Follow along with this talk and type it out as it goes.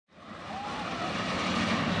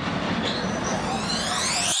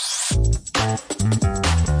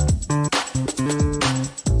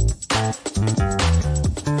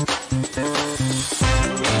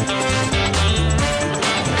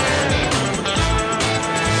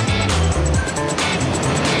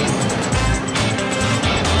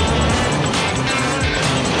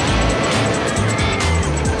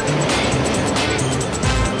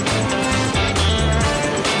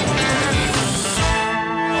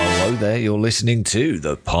there. You're listening to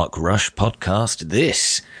the Park Rush podcast.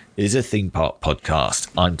 This is a theme park podcast.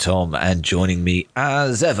 I'm Tom, and joining me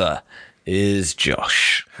as ever is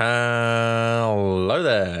Josh. Hello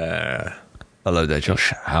there. Hello there,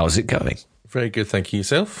 Josh. How's it going? Very good, thank you.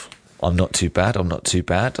 Yourself? I'm not too bad.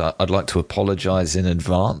 I'd like to apologise in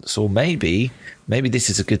advance, or maybe this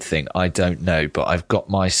is a good thing. I don't know, but I've got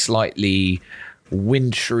my slightly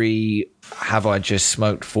wintry, have I just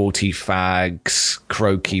smoked 40 fags,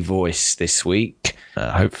 croaky voice this week.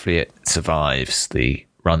 Hopefully it survives the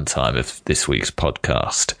runtime of this week's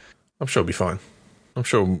podcast. I'm sure it'll be fine. I'm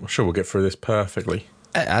sure we'll get through this perfectly.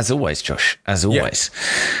 As always, Josh, as always.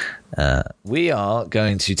 Yeah. We are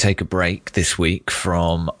going to take a break this week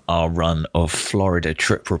from our run of Florida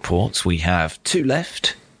trip reports. We have 2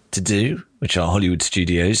 left to do, which are Hollywood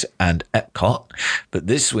Studios and Epcot. But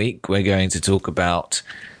this week, we're going to talk about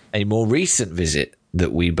a more recent visit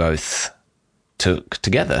that we both took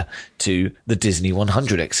together to the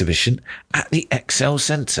Disney100 exhibition at the XL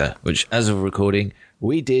Centre, which, as of recording,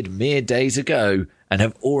 we did mere days ago and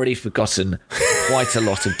have already forgotten quite a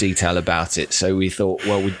lot of detail about it. So we thought,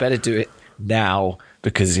 well, we'd better do it now,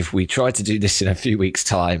 because if we try to do this in a few weeks'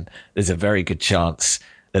 time, there's a very good chance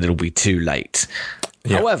that it'll be too late.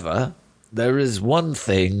 Yeah. However, there is one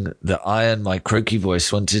thing that I and my croaky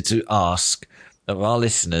voice wanted to ask of our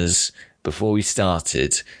listeners before we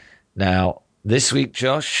started. Now, this week,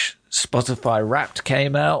 Josh, Spotify Wrapped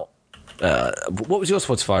came out. What was your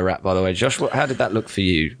Spotify Wrapped, by the way, Josh? How did that look for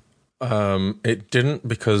you? It didn't,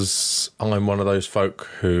 because I'm one of those folk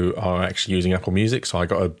who are actually using Apple Music, so I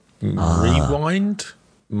got a rewind.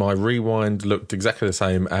 My rewind looked exactly the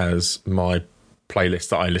same as my playlist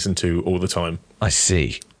that I listen to all the time. I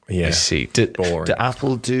see. Yeah. I see. Did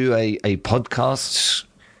Apple do a podcast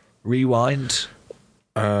rewind?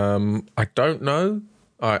 I don't know.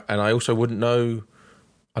 And I also wouldn't know.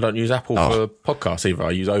 I don't use Apple for podcasts either.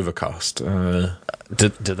 I use Overcast. Do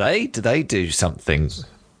they do something?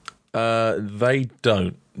 They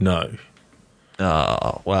don't. No.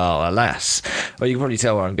 Oh, well, alas. Well, you can probably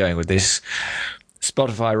tell where I'm going with this.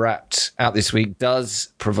 Spotify Wrapped out this week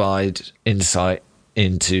does provide insight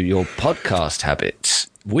into your podcast habits.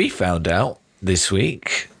 We found out this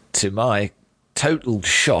week, to my total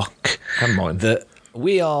shock, and mine, that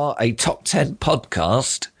we are a top 10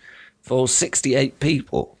 podcast for 68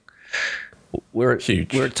 people. We're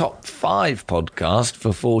huge. We're a top 5 podcast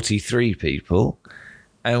for 43 people.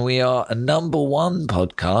 And we are a number 1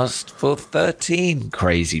 podcast for 13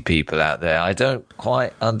 crazy people out there. I don't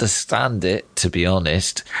quite understand it, to be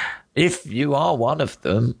honest. If you are one of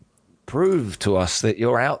them, prove to us that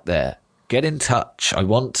you're out there. Get in touch. I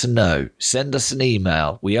want to know. Send us an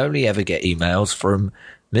email. We only ever get emails from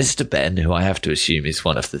Mr. Ben, who I have to assume is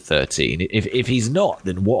one of the 13. If he's not,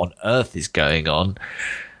 then what on earth is going on?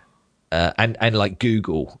 And like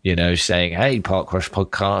Google, saying, hey, Park Rush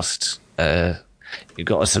Podcast, you've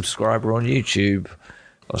got a subscriber on YouTube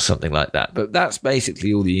or something like that. But that's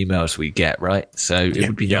basically all the emails we get, right? So it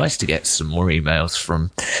would be nice to get some more emails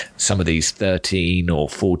from some of these 13 or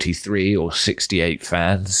 43 or 68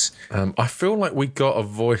 fans. I feel like we got a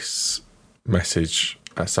voice message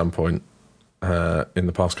at some point in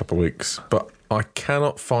the past couple of weeks, but I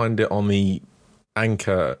cannot find it on the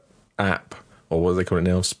Anchor app, or what do they call it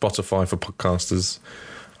now? Spotify for podcasters.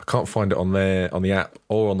 I can't find it on there, on the app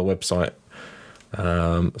or on the website.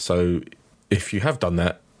 So if you have done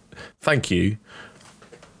that, thank you.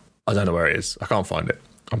 I don't know where it is. I can't find it.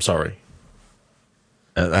 I'm sorry.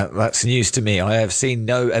 That's news to me. I have seen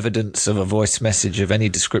no evidence of a voice message of any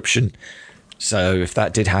description. So if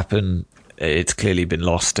that did happen, it's clearly been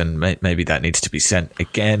lost, and maybe that needs to be sent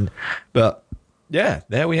again. But yeah,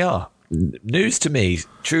 there we are. News to me,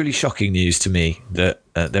 truly shocking news to me that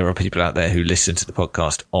there are people out there who listen to the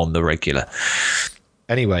podcast on the regular.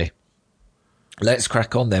 Anyway, let's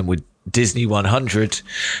crack on then with Disney100,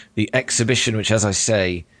 the exhibition, which, as I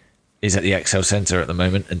say, is at the XL Centre at the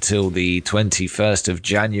moment until the 21st of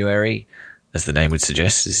January. As the name would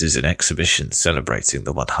suggest, this is an exhibition celebrating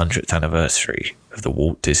the 100th anniversary of the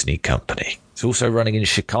Walt Disney Company. It's also running in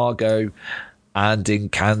Chicago and in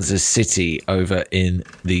Kansas City over in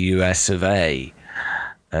the US of A.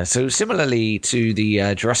 So similarly to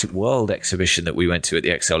the Jurassic World exhibition that we went to at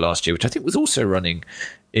the XL last year, which I think was also running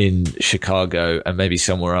in Chicago and maybe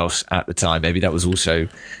somewhere else at the time. Maybe that was also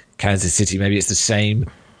Kansas City. Maybe it's the same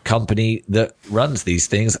company that runs these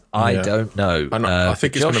things. I don't know. And I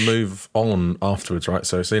think it's going to move on afterwards, right?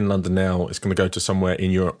 So it's in London now. It's going to go to somewhere in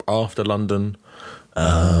Europe after London.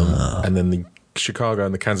 And then the Chicago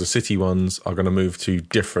and the Kansas City ones are going to move to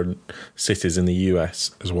different cities in the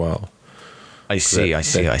US as well. I see.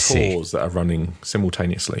 Tours that are running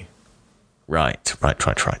simultaneously. Right.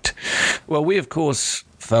 Well, we, of course,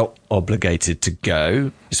 felt obligated to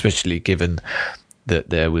go, especially given that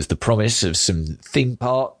there was the promise of some theme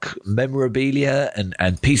park memorabilia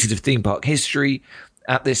and pieces of theme park history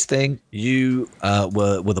at this thing. You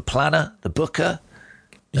were the planner, the booker.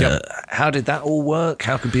 Yep. How did that all work?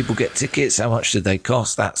 How can people get tickets? How much did they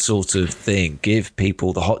cost? That sort of thing. Give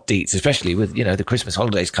people the hot deets, especially with, the Christmas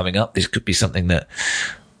holidays coming up. This could be something that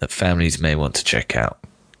families may want to check out.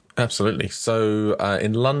 Absolutely. So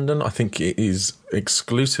in London, I think it is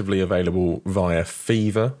exclusively available via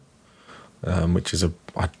Fever, which is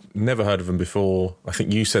I'd never heard of them before. I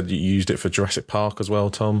think you said you used it for Jurassic Park as well,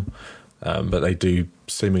 Tom. But they do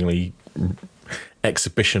seemingly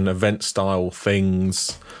exhibition event style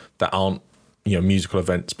things that aren't, musical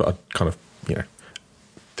events, but are kind of,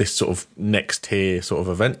 this sort of next tier sort of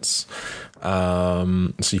events.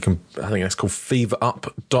 So you can, I think that's called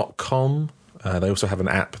feverup.com. They also have an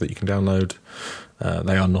app that you can download.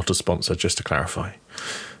 They are not a sponsor, just to clarify.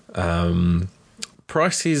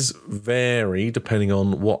 Prices vary depending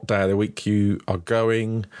on what day of the week you are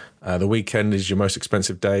going. The weekend is your most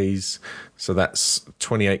expensive days, so that's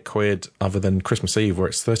 28 quid, other than Christmas Eve, where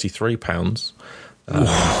it's £33.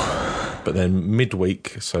 But then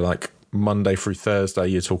midweek, so like Monday through Thursday,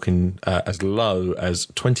 you're talking as low as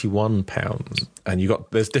 £21. And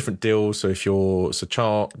there's different deals. So if you're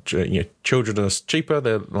children are cheaper,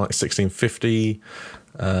 they're like £16.50.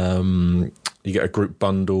 You get a group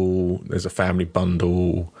bundle. There's a family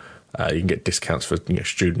bundle. You can get discounts for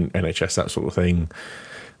student, NHS, that sort of thing.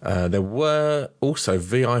 There were also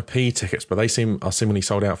VIP tickets, but they are seemingly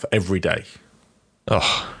sold out for every day. But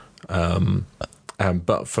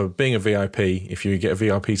for being a VIP, if you get a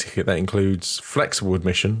VIP ticket, that includes flexible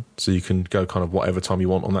admission, so you can go kind of whatever time you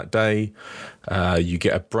want on that day. You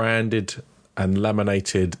get a branded and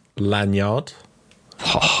laminated lanyard.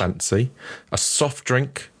 Fancy. A soft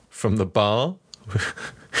drink from the bar.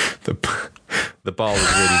 The bar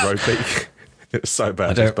was really ropey. It was so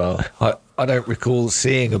bad, this bar. I don't recall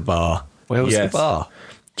seeing a bar. Where was the bar?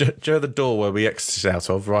 Do you know the door where we exited out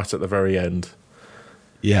of, right at the very end?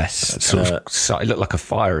 Yes. It looked like a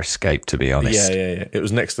fire escape, to be honest. Yeah. It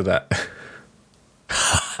was next to that.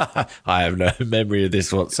 I have no memory of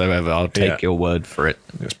this whatsoever. I'll take your word for it.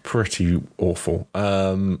 It was pretty awful.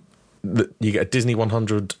 You get a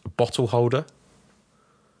Disney100 bottle holder.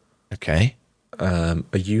 Okay. A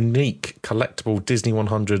unique collectible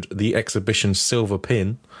Disney100 The Exhibition silver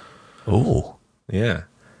pin. Oh. Yeah.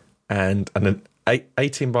 And an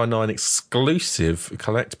 18:9 exclusive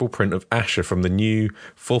collectible print of Asher from the new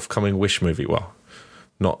forthcoming Wish movie. Well,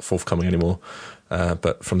 not forthcoming anymore,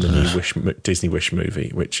 but from the new Disney Wish movie,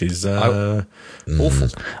 which is awful.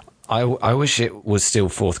 I wish it was still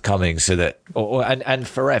forthcoming, so that and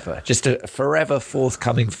forever, just a forever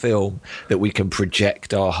forthcoming film that we can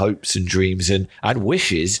project our hopes and dreams and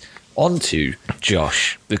wishes onto,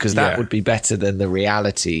 Josh, because that would be better than the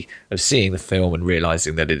reality of seeing the film and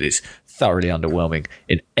realizing that it is thoroughly underwhelming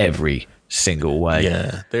in every single way.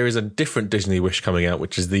 Yeah, there is a different Disney Wish coming out,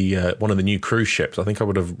 which is the one of the new cruise ships. I think I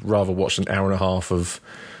would have rather watched an hour and a half of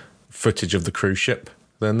footage of the cruise ship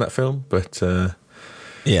than that film, but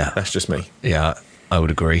that's just me. Yeah, I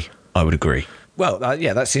would agree. Well,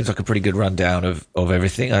 that seems like a pretty good rundown of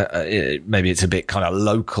everything. Maybe it's a bit kind of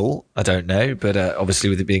local, I don't know, but obviously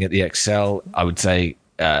with it being at the Excel, I would say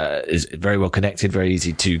is very well connected, very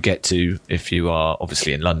easy to get to if you are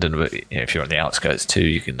obviously in London, but if you're on the outskirts too,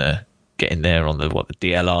 you can get in there on the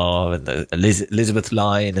DLR and the Elizabeth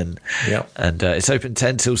line, and it's open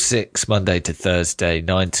 10 till 6 Monday to Thursday,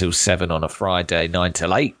 9 till 7 on a Friday, 9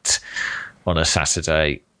 till 8 on a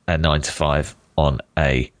Saturday, and 9 to 5 on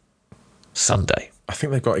a Sunday. I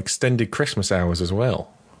think they've got extended Christmas hours as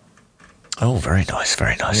well. Oh, very nice,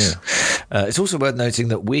 very nice. Yeah. It's also worth noting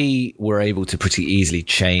that we were able to pretty easily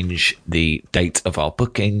change the date of our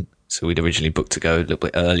booking. So we'd originally booked to go a little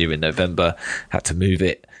bit earlier in November, had to move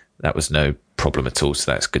it. That was no problem at all,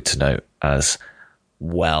 so that's good to know as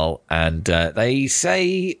well. And they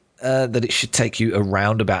say that it should take you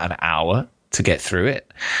around about an hour to get through it.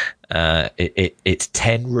 It's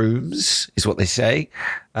 10 rooms is what they say.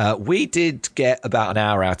 We did get about an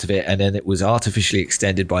hour out of it, and then it was artificially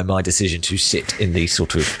extended by my decision to sit in the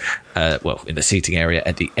sort of in the seating area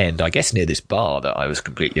at the end, I guess near this bar that I was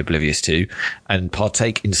completely oblivious to, and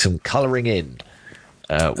partake in some colouring in,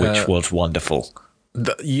 which was wonderful.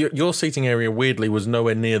 Your seating area weirdly was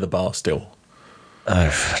nowhere near the bar still.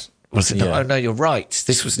 Was it? Yeah. Oh no, you're right.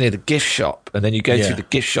 This was near the gift shop, and then you go through the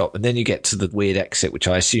gift shop, and then you get to the weird exit, which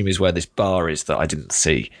I assume is where this bar is that I didn't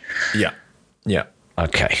see. Yeah.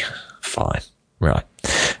 Okay, fine, right.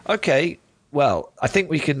 Okay, Well, I think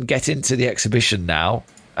we can get into the exhibition now.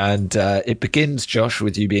 And it begins, Josh,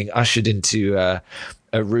 with you being ushered into a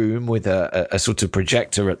room with a sort of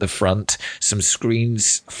projector at the front, some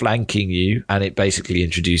screens flanking you, and it basically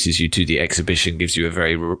introduces you to the exhibition, gives you a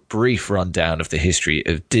very brief rundown of the history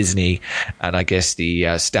of Disney. And I guess the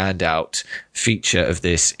standout feature of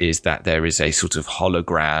this is that there is a sort of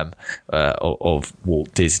hologram of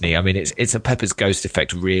Walt Disney. I mean, it's a Pepper's Ghost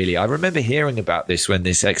effect, really. I remember hearing about this when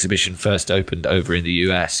this exhibition first opened over in the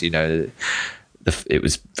US, it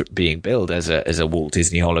was being billed as a Walt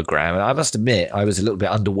Disney hologram. And I must admit, I was a little bit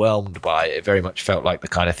underwhelmed by it. It very much felt like the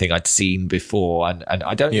kind of thing I'd seen before. And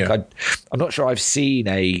I don't think I'm not sure I've seen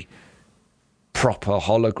a proper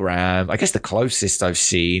hologram. I guess the closest I've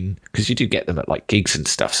seen, because you do get them at like gigs and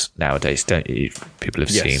stuff nowadays, don't you? People have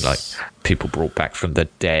seen like people brought back from the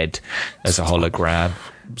dead as a hologram.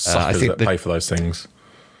 I think that pay for those things.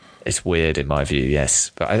 It's weird in my view,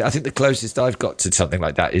 yes. But I think the closest I've got to something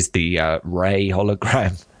like that is the Ray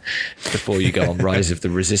hologram before you go on Rise of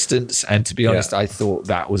the Resistance. And to be honest, I thought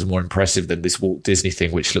that was more impressive than this Walt Disney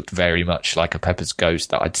thing, which looked very much like a Pepper's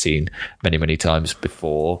Ghost that I'd seen many, many times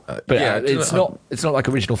before. But it's not like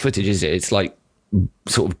original footage, is it? It's like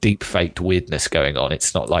sort of deep faked weirdness going on.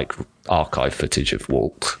 It's not like archive footage of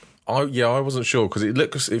Walt. I wasn't sure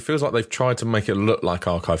because it feels like they've tried to make it look like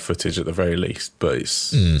archive footage at the very least, but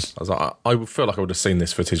it's. I was like, I feel like I would have seen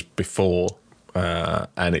this footage before,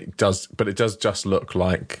 and it does just look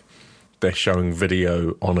like they're showing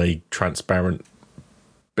video on a transparent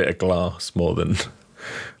bit of glass more than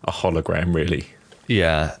a hologram, really.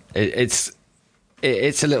 Yeah, it's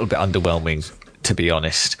a little bit underwhelming, to be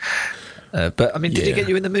honest. But I mean, did it get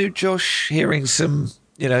you in the mood, Josh? Hearing some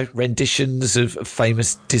renditions of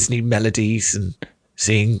famous Disney melodies and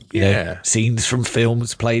seeing, scenes from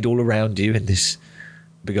films played all around you in this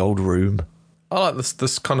big old room. I like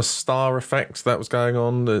this kind of star effect that was going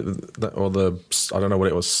on, I don't know what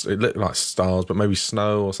it was. It looked like stars, but maybe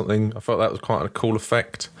snow or something. I felt that was quite a cool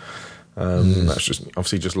effect. That's just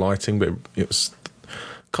obviously just lighting, but it was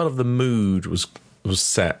kind of the mood was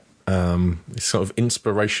set. It's sort of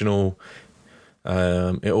inspirational.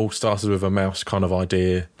 It all started with a mouse kind of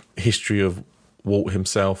idea, history of Walt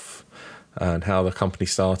himself and how the company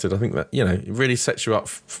started. I think that, it really sets you up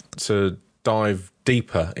to dive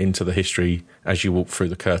deeper into the history as you walk through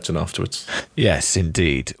the curtain afterwards. Yes,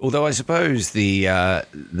 indeed. Although I suppose the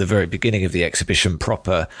very beginning of the exhibition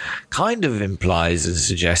proper kind of implies and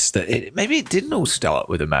suggests that maybe it didn't all start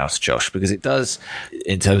with a mouse, Josh, because it does,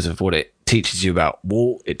 in terms of what it teaches you about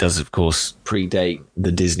Walt. It does, of course, predate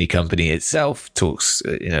the Disney company itself. Talks,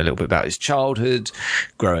 a little bit about his childhood,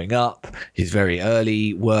 growing up, his very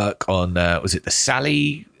early work on, was it the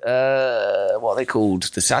Sally? What are they called?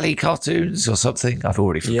 The Sally cartoons or something? I've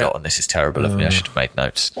already forgotten. This is terrible of me. I should have made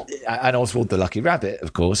notes. And Oswald the Lucky Rabbit,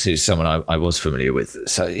 of course, who's someone I was familiar with.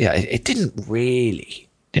 So yeah, it didn't really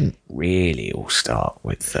all start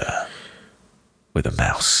with a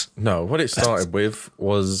mouse. No, what it started with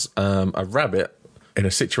was a rabbit in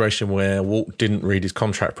a situation where Walt didn't read his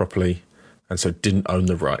contract properly and so didn't own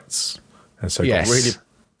the rights. And so got really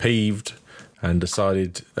peeved and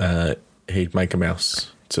decided he'd make a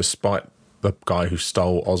mouse to spite the guy who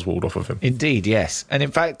stole Oswald off of him. Indeed, yes. And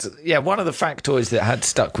in fact, one of the factoids that had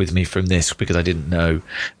stuck with me from this, because I didn't know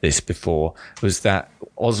this before, was that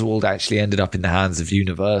Oswald actually ended up in the hands of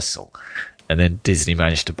Universal. And then Disney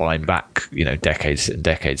managed to buy him back, decades and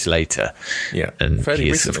decades later. Yeah, and fairly he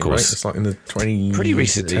is, recently, of course, right? It's like in the 20 pretty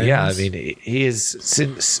recently. 10s. Yeah, I mean, he is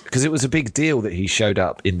since, because it was a big deal that he showed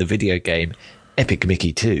up in the video game Epic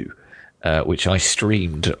Mickey 2, which I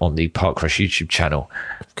streamed on the Park Rush YouTube channel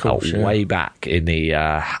way back in the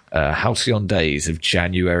halcyon days of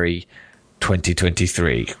January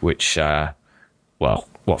 2023. Which,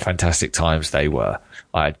 what fantastic times they were.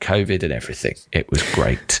 I had COVID and everything. It was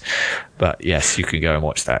great. But yes, you can go and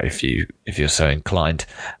watch that if you're so inclined.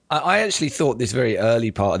 I actually thought this very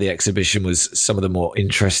early part of the exhibition was some of the more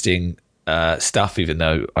interesting stuff, even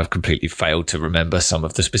though I've completely failed to remember some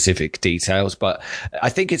of the specific details. But I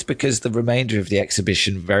think it's because the remainder of the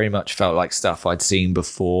exhibition very much felt like stuff I'd seen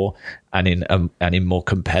before and in more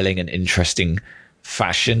compelling and interesting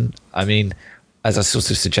fashion. I mean, as I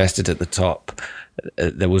sort of suggested at the top,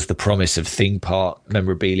 there was the promise of theme park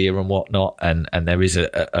memorabilia and whatnot, and there is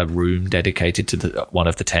a room dedicated to one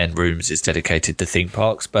of the 10 rooms is dedicated to theme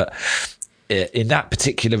parks. But in that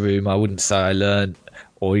particular room, I wouldn't say I learned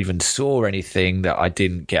or even saw anything that I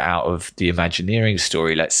didn't get out of the Imagineering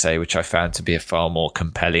story, let's say, which I found to be a far more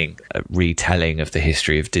compelling retelling of the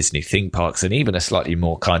history of Disney theme parks, and even a slightly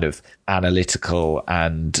more kind of analytical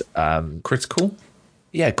and critical.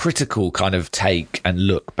 critical kind of take and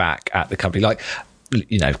look back at the company. Like,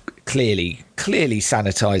 clearly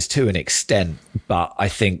sanitized to an extent, but I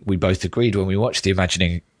think we both agreed when we watched the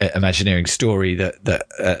Imagineering story that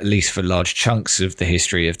at least for large chunks of the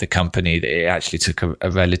history of the company, that it actually took a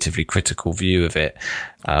relatively critical view of it.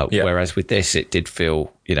 Whereas with this, it did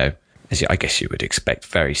feel, as I guess you would expect,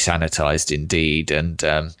 very sanitized indeed. And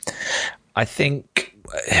I think,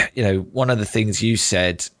 one of the things you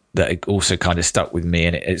said that it also kind of stuck with me,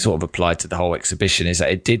 and it sort of applied to the whole exhibition, is that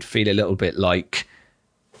it did feel a little bit like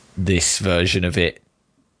this version of it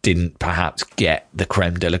didn't perhaps get the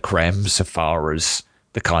creme de la creme so far as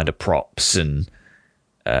the kind of props and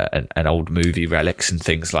old movie relics and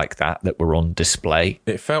things like that were on display.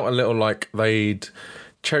 It felt a little like they'd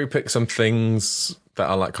cherry pick some things that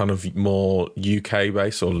are like kind of more UK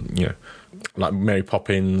based, or like Mary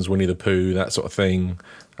Poppins, Winnie the Pooh, that sort of thing.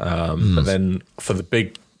 But then for the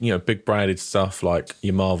big branded stuff like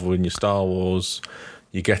your Marvel and your Star Wars,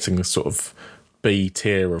 you're getting the sort of B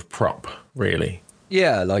tier of prop, really.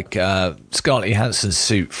 Yeah, like Scarlett Johansson's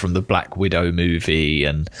suit from the Black Widow movie,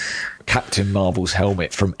 and Captain Marvel's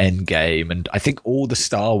helmet from Endgame, and I think all the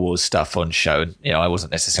Star Wars stuff on show. And I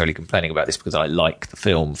wasn't necessarily complaining about this because I like the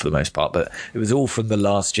film for the most part, but it was all from The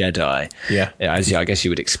Last Jedi. Yeah, as I guess you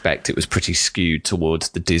would expect, it was pretty skewed towards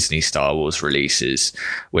the Disney Star Wars releases,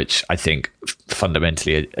 which I think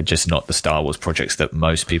fundamentally are just not the Star Wars projects that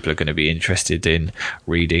most people are going to be interested in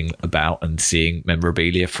reading about and seeing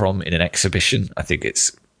memorabilia from in an exhibition. I think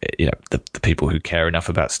it's the people who care enough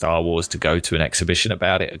about Star Wars to go to an exhibition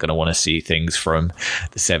about it are going to want to see things from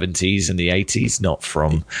the 70s and the 80s, not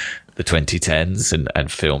from the 2010s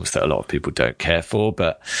and films that a lot of people don't care for.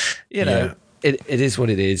 But it is what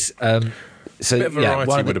it is. So a bit of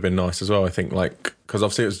variety would have been nice as well, I think, like, because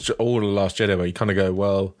obviously it was all The Last Jedi, where you kind of go,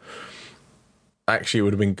 well, actually it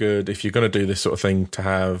would have been good if you're going to do this sort of thing to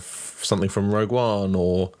have something from Rogue One,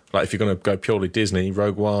 or like if you're going to go purely Disney,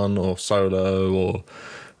 Rogue One or Solo, or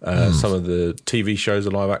some of the TV shows,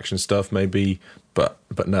 the live action stuff maybe, but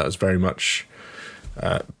no, it's very much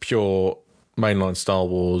pure mainline Star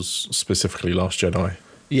Wars, specifically Last Jedi.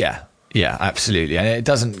 Yeah, absolutely. And it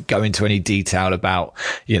doesn't go into any detail about,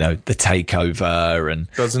 the takeover, and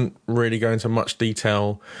doesn't really go into much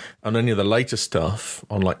detail on any of the later stuff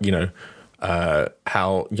on, like,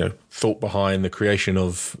 how, thought behind the creation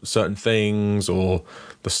of certain things or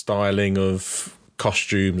the styling of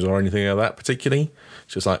costumes or anything like that particularly.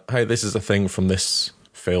 It's just like, hey, this is a thing from this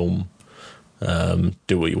film.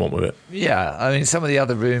 Do what you want with it. Yeah, I mean, some of the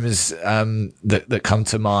other rooms that come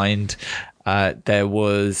to mind, I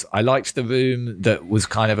liked the room that was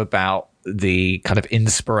kind of about the kind of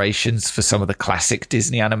inspirations for some of the classic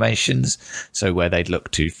Disney animations. So where they'd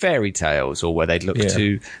look to fairy tales, or where they'd look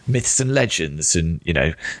to myths and legends. And,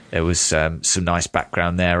 there was some nice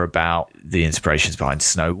background there about the inspirations behind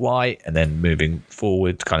Snow White, and then moving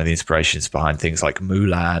forward, kind of the inspirations behind things like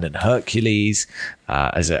Mulan and Hercules.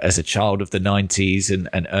 As a child of the 90s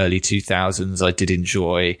and early 2000s, I did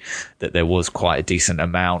enjoy that there was quite a decent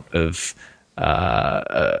amount of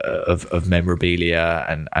memorabilia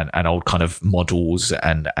and old kind of models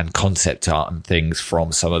and concept art and things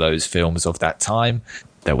from some of those films of that time.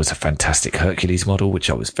 There was a fantastic Hercules model,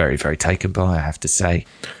 which I was very, very taken by, I have to say.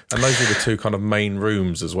 And those were the two kind of main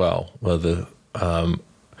rooms as well, were the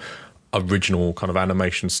original kind of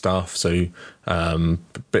animation stuff. So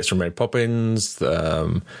bits from Mary Poppins,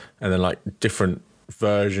 and then like different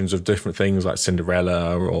versions of different things like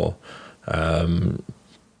Cinderella or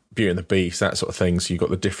Beauty and the Beast, that sort of thing. So you've got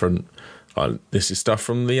the different, this is stuff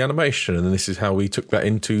from the animation, and this is how we took that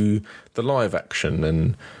into the live action,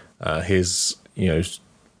 and here's,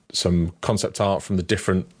 some concept art from the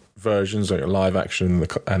different versions, like live action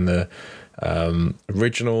and the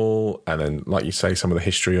original, and then, like you say, some of the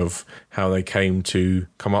history of how they came to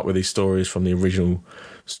come up with these stories from the original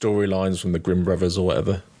storylines from the Grimm brothers or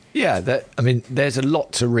whatever. Yeah, there's a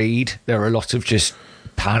lot to read. There are a lot of just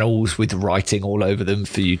panels with writing all over them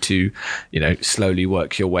for you to, slowly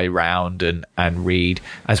work your way round and read.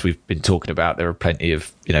 As we've been talking about, there are plenty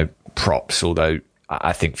of, props, although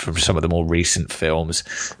I think from some of the more recent films,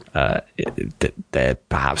 they're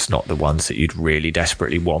perhaps not the ones that you'd really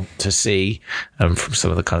desperately want to see from some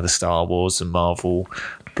of the kind of the Star Wars and Marvel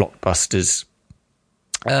blockbusters.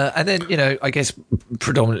 And then, I guess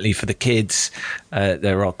predominantly for the kids,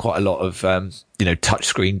 there are quite a lot of,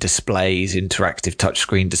 touchscreen displays, interactive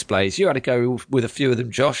touchscreen displays. You had to go with a few of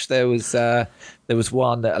them, Josh. There was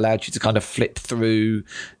one that allowed you to kind of flip through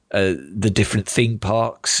the different theme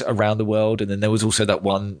parks around the world. And then there was also that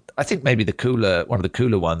one, I think maybe one of the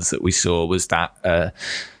cooler ones that we saw was that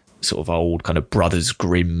sort of old kind of Brothers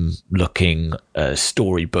Grimm looking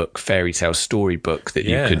storybook, fairy tale storybook that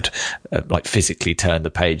you could like physically turn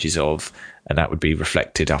the pages of, and that would be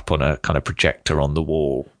reflected up on a kind of projector on the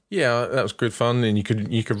wall. Yeah, that was good fun, and you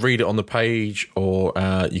could read it on the page, or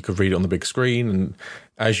you could read it on the big screen. And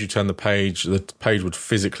as you turn the page would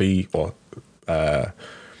physically or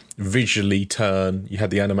visually turn. You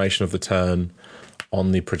had the animation of the turn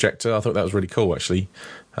on the projector. I thought that was really cool, actually.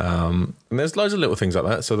 And there's loads of little things like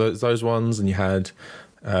that. So those ones, and you had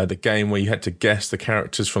the game where you had to guess the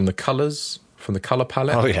characters from the colours, from the colour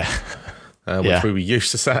palette. Oh yeah, which we were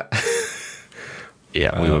useless at.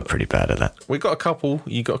 Yeah, we were pretty bad at that. We got a couple.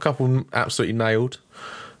 You got a couple absolutely nailed.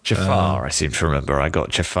 Jafar, I seem to remember. I got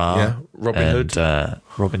Jafar. Yeah, Robin Hood.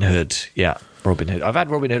 Robin Hood. Yeah, Robin Hood. I've had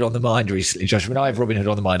Robin Hood on the mind recently, Josh. I mean, I have Robin Hood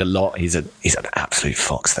on the mind a lot. He's an absolute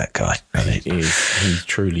fox, that guy. I mean, he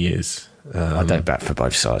truly is. I don't bat for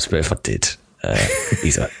both sides, but if I did,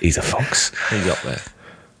 he's a fox. He's up there.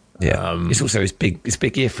 Yeah, it's also his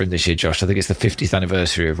big year for him this year, Josh. I think it's the 50th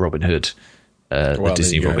anniversary of Robin Hood, the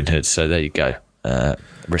Disney Robin Hood. So there you go.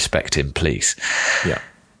 Respect him, please. Yeah.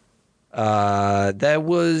 There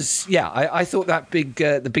was, I thought that the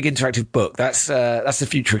big interactive book, that's the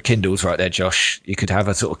future of Kindles right there, Josh. You could have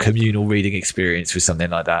a sort of communal reading experience with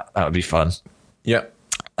something like that. That would be fun. Yeah,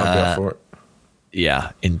 I'd be up for it.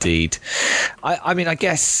 Yeah, indeed. I mean, I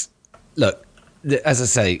guess, look, as I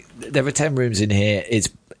say, there were 10 rooms in here.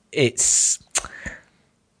 It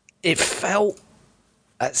felt,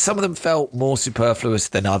 some of them felt more superfluous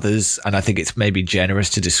than others, and I think it's maybe generous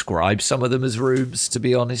to describe some of them as rooms, to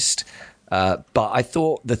be honest. But I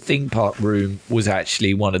thought the theme park room was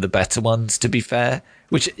actually one of the better ones, to be fair,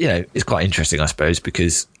 which, is quite interesting, I suppose,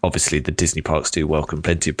 because obviously the Disney parks do welcome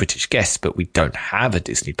plenty of British guests, but we don't have a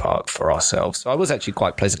Disney park for ourselves. So I was actually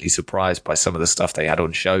quite pleasantly surprised by some of the stuff they had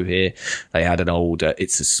on show here. They had an old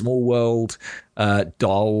It's a Small World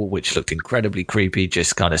doll, which looked incredibly creepy,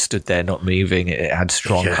 just kind of stood there not moving. It had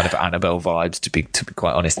strong kind of Annabelle vibes, to be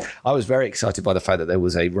quite honest. I was very excited by the fact that there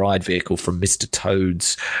was a ride vehicle from Mr.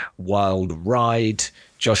 Toad's Wild Ride.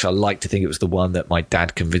 Josh, I like to think it was the one that my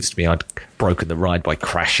dad convinced me I'd broken the ride by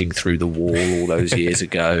crashing through the wall all those years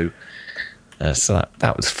ago. So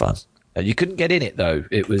that was fun. You couldn't get in it, though.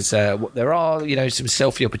 It was there are, some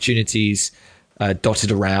selfie opportunities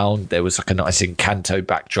dotted around. There was like a nice Encanto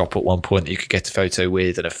backdrop at one point that you could get a photo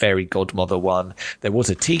with, and a fairy godmother one. There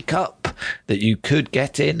was a teacup that you could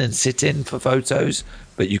get in and sit in for photos,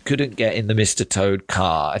 but you couldn't get in the Mr. Toad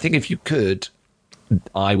car. I think if you could,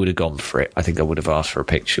 I would have gone for it. I think I would have asked for a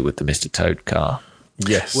picture with the Mr. Toad car.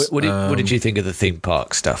 Yes. What did you think of the theme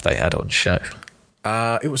park stuff they had on show?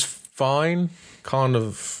 It was fine. It's kind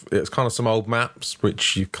of some old maps,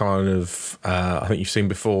 which you kind of, I think you've seen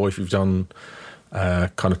before if you've done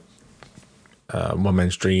kind of One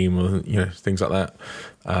Man's Dream or, things like that.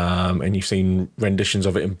 And you've seen renditions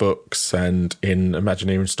of it in books and in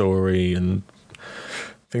Imagineering Story and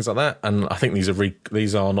things like that. And I think these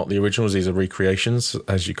are not the originals; these are recreations,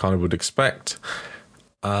 as you kind of would expect.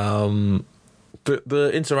 The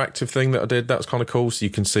interactive thing that I did, that was kind of cool. So you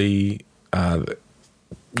can see,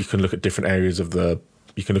 you can look at different areas of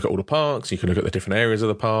you can look at all the parks. You can look at the different areas of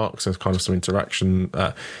the parks. There's kind of some interaction,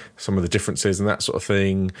 some of the differences and that sort of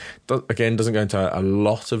thing. Again, doesn't go into a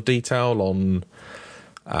lot of detail on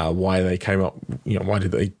why they came up. Why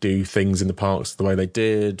did they do things in the parks the way they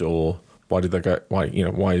did, or why did they go? Why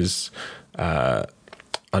is the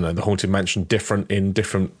Haunted Mansion different in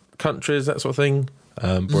different countries, that sort of thing.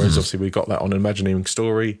 Whereas obviously we got that on Imagineering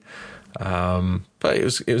Story. But it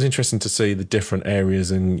was interesting to see the different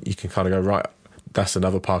areas, and you can kind of go, right, that's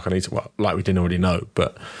another park I need to, like we didn't already know,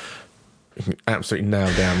 but you can absolutely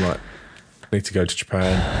nail down, right, need to go to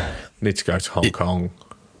Japan, need to go to Hong Kong.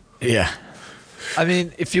 Yeah. I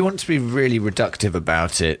mean, if you want to be really reductive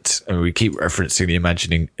about it, and we keep referencing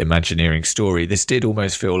the Imagineering Story, this did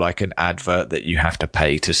almost feel like an advert that you have to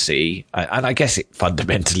pay to see. And I guess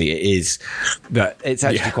fundamentally it is, but it's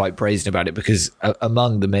actually quite brazen about it, because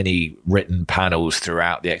among the many written panels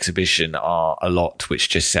throughout the exhibition are a lot which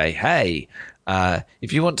just say, hey,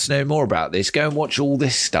 if you want to know more about this, go and watch all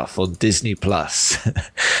this stuff on Disney Plus.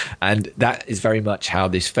 And that is very much how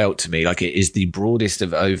this felt to me. Like, it is the broadest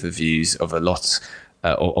of overviews of a lot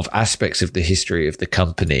of aspects of the history of the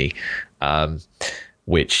company,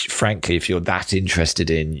 which, frankly, if you're that interested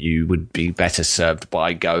in, you would be better served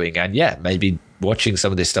by going and, maybe watching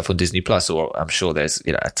some of this stuff on Disney Plus. Or I'm sure there's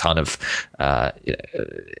a ton of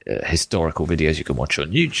historical videos you can watch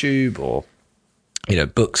on YouTube, or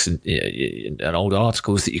books and old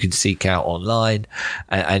articles that you can seek out online,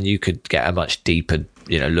 and you could get a much deeper,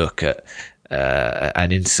 look at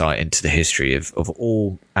an insight into the history of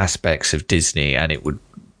all aspects of Disney, and it would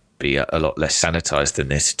be a lot less sanitized than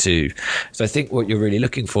this too. So I think what you're really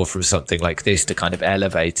looking for from something like this to kind of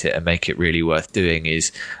elevate it and make it really worth doing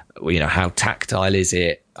is, how tactile is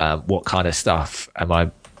it? What kind of stuff am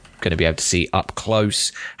I going to be able to see up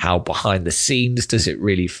close? How behind the scenes does it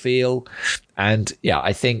really feel? And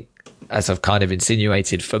I think, as I've kind of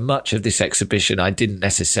insinuated, for much of this exhibition, I didn't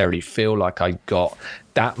necessarily feel like I got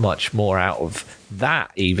that much more out of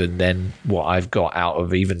that even than what I've got out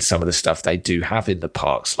of even some of the stuff they do have in the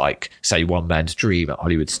parks, like, say, One Man's Dream at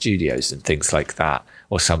Hollywood Studios and things like that,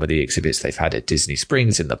 or some of the exhibits they've had at Disney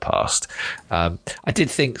Springs in the past. I did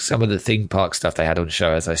think some of the theme park stuff they had on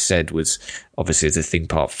show, as I said, was obviously, as a theme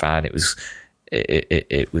park fan, it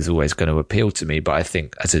was always going to appeal to me. But I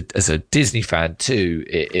think as a Disney fan too,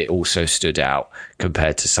 it also stood out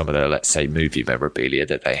compared to some of the, let's say, movie memorabilia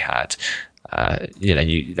that they had.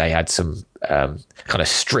 They had some kind of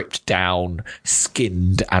stripped down,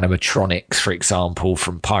 skinned animatronics, for example,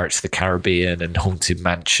 from Pirates of the Caribbean and Haunted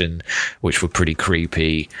Mansion, which were pretty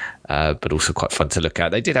creepy, but also quite fun to look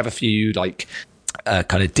at. They did have a few kind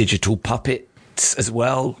of digital puppets as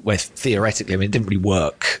well, where theoretically, it didn't really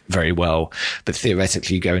work very well, but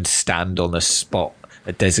theoretically you go and stand on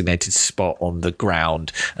a designated spot on the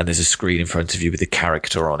ground, and there's a screen in front of you with a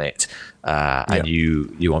character on it, and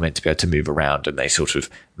you are meant to be able to move around, and they sort of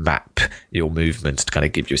map your movements to kind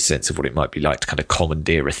of give you a sense of what it might be like to kind of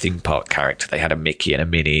commandeer a theme park character. They had a Mickey and a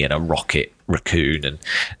Minnie and a Rocket Raccoon, and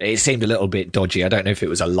it seemed a little bit dodgy. I don't know if it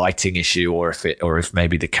was a lighting issue or if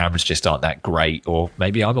maybe the cameras just aren't that great, or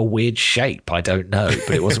maybe I'm a weird shape. I don't know,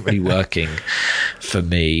 but it wasn't really working for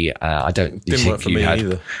me. I don't Didn't work for me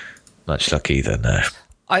either. Much luck either, no.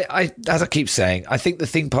 I as I keep saying, I think the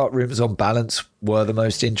theme park rooms on balance were the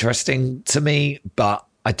most interesting to me, but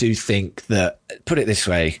I do think that, put it this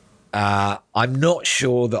way, I'm not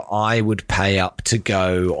sure that I would pay up to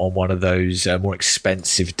go on one of those more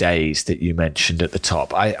expensive days that you mentioned at the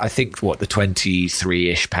top. I think the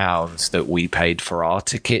 £23-ish that we paid for our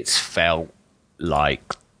tickets felt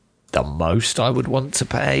like the most I would want to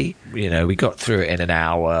pay. We got through it in an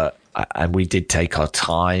hour, and we did take our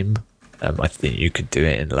time. I think you could do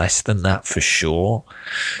it in less than that for sure.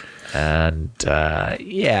 And I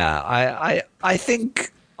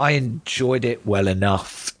think I enjoyed it well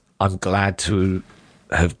enough. I'm glad to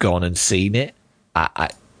have gone and seen it.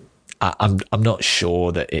 I'm not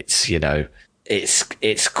sure that it's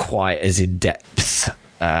it's quite as in depth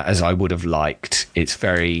as I would have liked. It's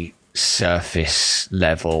very surface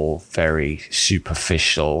level, very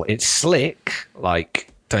superficial. It's slick,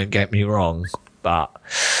 don't get me wrong, but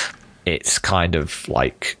it's kind of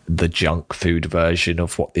like the junk food version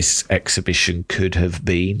of what this exhibition could have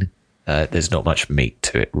been. There's not much meat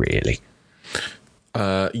to it, really.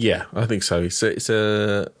 I think so. It's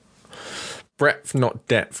a breadth, not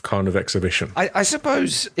depth kind of exhibition. I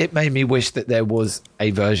suppose it made me wish that there was a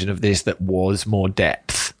version of this that was more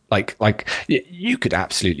depth. You could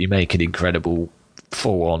absolutely make an incredible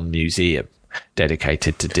full-on museum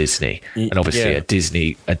dedicated to Disney, and obviously a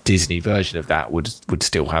Disney version of that would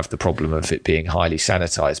still have the problem of it being highly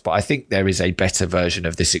sanitized. But I think there is a better version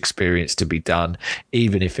of this experience to be done,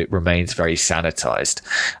 even if it remains very sanitized.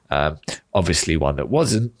 Obviously, one that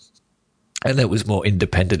wasn't, and that was more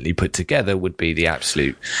independently put together, would be the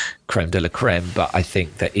absolute creme de la creme. But I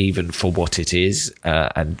think that even for what it is,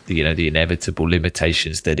 and the inevitable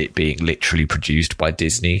limitations that it being literally produced by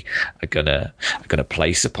Disney are gonna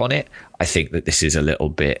place upon it, I think that this is a little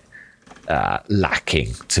bit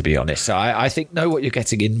lacking, to be honest. So I think know what you're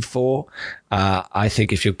getting in for. I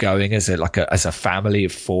think if you're going as a family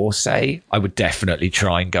of four, say, I would definitely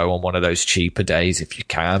try and go on one of those cheaper days if you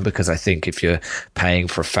can, because I think if you're paying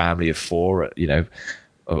for a family of four,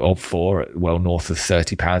 of four, well north of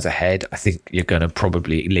 £30 a head, I think you're going to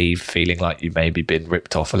probably leave feeling like you've maybe been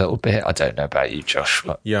ripped off a little bit. I don't know about you, Josh.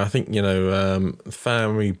 Yeah, I think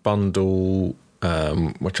family bundle,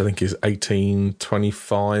 which I think is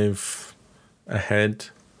 $18.25 a head,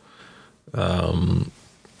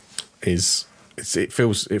 it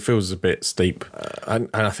feels a bit steep, and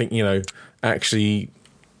I think actually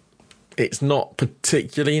it's not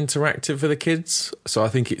particularly interactive for the kids, so I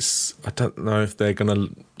think I don't know if they're gonna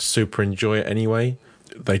super enjoy it anyway.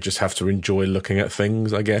 They just have to enjoy looking at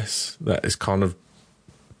things, I guess, that is kind of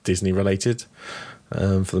Disney related,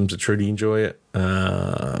 for them to truly enjoy it.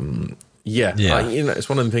 It's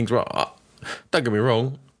one of the things where don't get me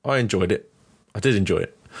wrong, I enjoyed it. I did enjoy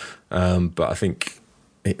it, but I think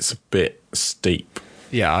it's a bit steep.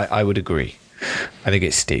 Yeah, I would agree. I think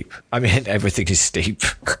it's steep. I mean, everything is steep.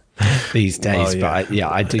 these days. Well, yeah.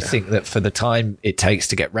 But I do think that for the time it takes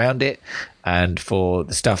to get round it, and for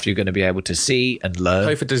the stuff you're going to be able to see and learn.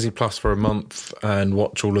 Pay for Disney Plus for a month and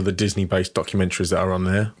watch all of the Disney-based documentaries that are on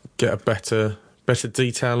there. Get a better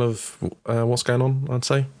detail of what's going on, I'd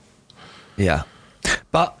say. Yeah.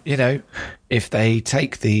 But, if they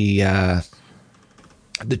take the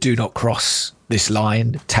do not cross this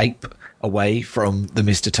line tape away from the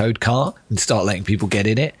Mr. Toad car and start letting people get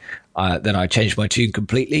in it, then I change my tune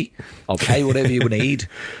completely. I'll pay whatever you need.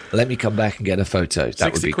 Let me come back and get a photo.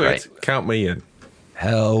 That would be great. Count me in.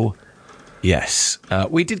 Hell yes.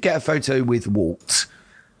 We did get a photo with Walt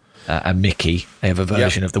and Mickey. They have a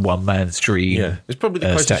version of the One Man's Dream. Yeah, it's probably the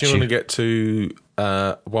closest statue. you're going to get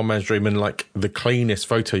to One Man's Dream, and like the cleanest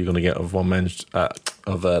photo you're going to get of One Man's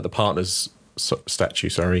of the partner's statue.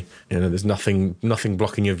 Sorry, there's nothing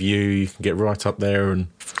blocking your view. You can get right up there and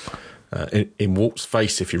in Walt's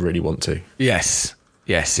face if you really want to. Yes,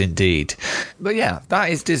 indeed. But yeah,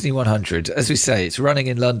 that is Disney 100. As we say, it's running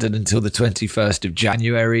in London until the 21st of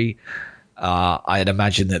January. I'd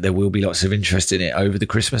imagine that there will be lots of interest in it over the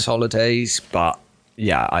Christmas holidays, but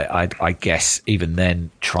yeah, I guess even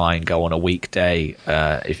then try and go on a weekday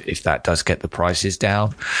if that does get the prices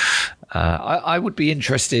down. I would be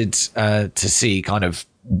interested to see kind of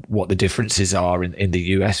what the differences are in the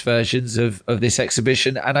US versions of this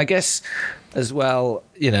exhibition. And I guess as well,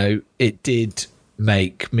 it did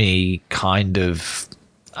make me kind of,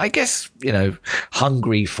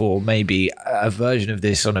 hungry for maybe a version of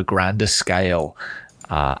this on a grander scale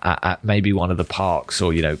at maybe one of the parks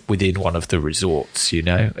or, within one of the resorts.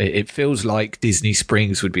 It feels like Disney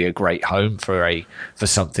Springs would be a great home for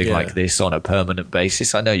something like this on a permanent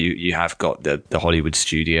basis. I know you have got the Hollywood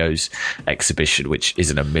Studios exhibition, which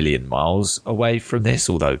isn't a million miles away from this,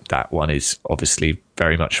 although that one is obviously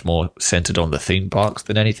very much more centered on the theme parks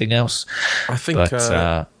than anything else. I think,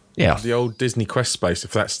 the old Disney Quest space,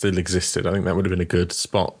 if that still existed, I think that would have been a good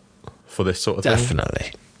spot for this sort of thing.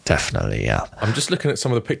 Definitely, yeah. I'm just looking at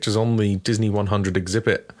some of the pictures on the Disney100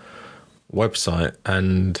 exhibit website,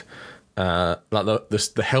 and like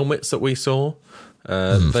the helmets that we saw.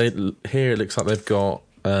 Here it looks like they've got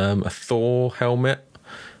a Thor helmet,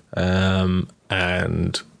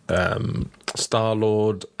 and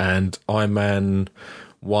Star-Lord and Iron Man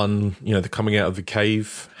 1. The coming out of the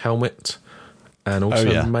cave helmet, and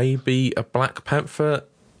also maybe a Black Panther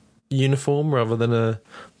uniform rather than a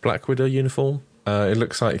Black Widow uniform. It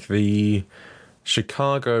looks like the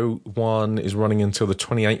Chicago one is running until the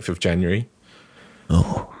 28th of January.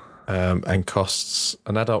 Oh. And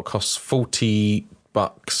an adult costs $40.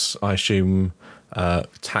 I assume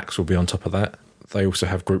tax will be on top of that. They also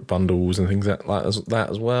have group bundles and things like that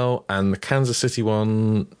as well. And the Kansas City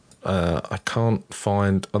one, I can't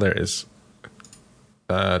find. Oh, there it is.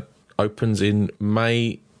 Opens in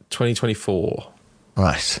May 2024.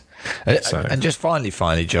 Right. And just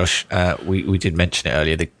finally, Josh, we did mention it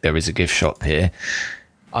earlier, there is a gift shop here.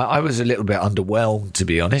 I was a little bit underwhelmed, to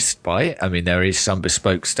be honest, by it. I mean, there is some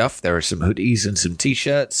bespoke stuff. There are some hoodies and some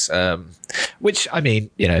T-shirts, which, have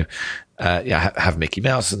Mickey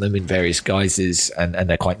Mouse on them in various guises, and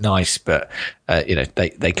they're quite nice. But,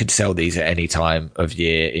 they could sell these at any time of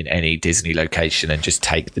year in any Disney location and just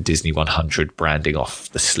take the Disney 100 branding off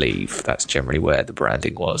the sleeve. That's generally where the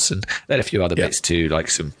branding was. And then a few other bits too, like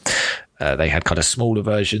some... they had kind of smaller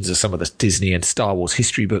versions of some of the Disney and Star Wars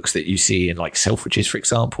history books that you see in like Selfridges, for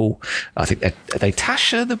example. I think they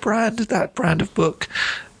Tasha, that brand of book.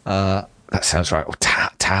 That sounds right. Or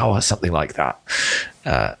Tower, something like that.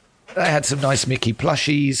 They had some nice Mickey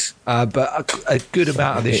plushies, but a good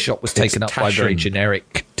amount of this shop was taken up by very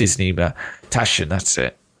generic Disney. Tashin, that's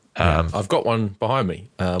it. I've got one behind me,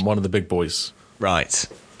 one of the big boys. Right.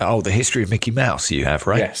 Oh, the history of Mickey Mouse you have,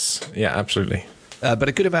 right? Yes. Yeah, absolutely. But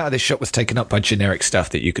a good amount of this shop was taken up by generic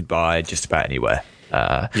stuff that you could buy just about anywhere.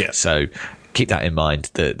 So keep that in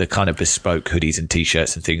mind. The kind of bespoke hoodies and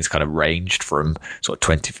T-shirts and things kind of ranged from sort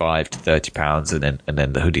of £25 to £30, and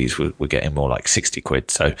then the hoodies were getting more like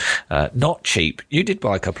 £60. So not cheap. You did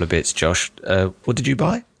buy a couple of bits, Josh. What did you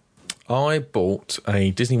buy? I bought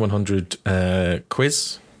a Disney 100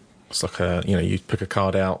 quiz. It's like you pick a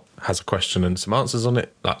card out, has a question and some answers on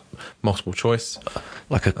it, like multiple choice.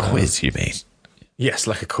 Like a quiz, you mean? Yes,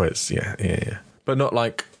 like a quiz, yeah. But not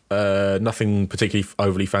like nothing particularly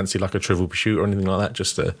overly fancy, like a Trivial Pursuit or anything like that.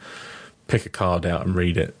 Just to pick a card out and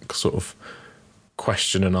read it, sort of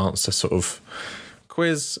question and answer sort of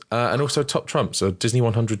quiz, and also top trumps, so Disney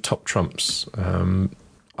 100 top trumps.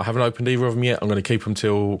 I haven't opened either of them yet. I'm going to keep them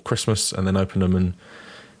till Christmas and then open them and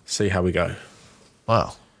see how we go.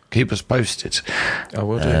 Wow, keep us posted. I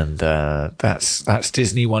will do. And that's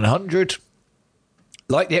Disney 100.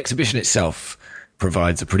 like the exhibition itself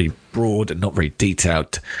provides a pretty broad and not very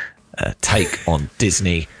detailed take on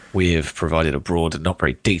Disney, we have provided a broad and not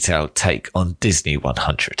very detailed take on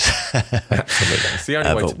Disney100. Absolutely. It's the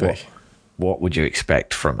only way to be. What would you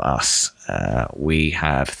expect from us? We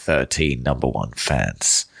have 13 number one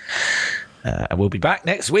fans. And we'll be back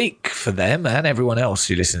next week for them and everyone else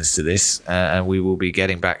who listens to this. And we will be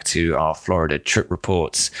getting back to our Florida trip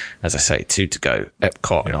reports. As I say, 2 to go.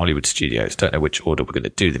 Epcot and Hollywood Studios. Don't know which order we're going to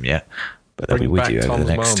do them yet. But they'll be with you over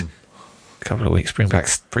the next couple of weeks.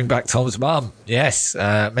 Bring back Tom's mum. Yes.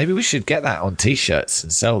 Maybe we should get that on T-shirts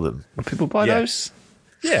and sell them. Will people buy those?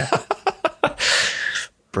 Yeah.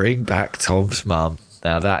 Bring back Tom's mum.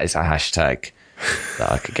 Now that is a hashtag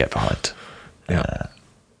that I could get behind. Yeah.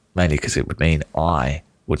 Mainly because it would mean I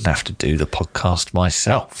wouldn't have to do the podcast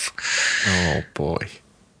myself. Oh, boy.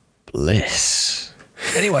 Bliss.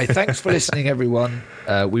 Anyway, thanks for listening, everyone.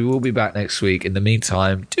 We will be back next week. In the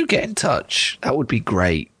meantime, do get in touch. That would be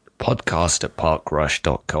great.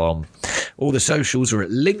 Podcast@parkrush.com. All the socials are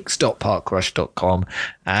at links.parkrush.com.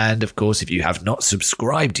 And, of course, if you have not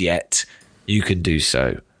subscribed yet, you can do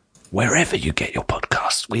so wherever you get your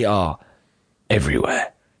podcasts. We are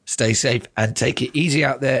everywhere. Stay safe and take it easy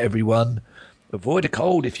out there, everyone. Avoid a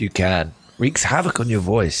cold if you can. Wreaks havoc on your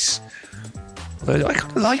voice. Although I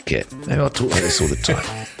kind of like it. Maybe I'll talk like this all the time.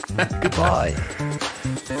 Goodbye.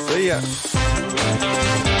 See ya.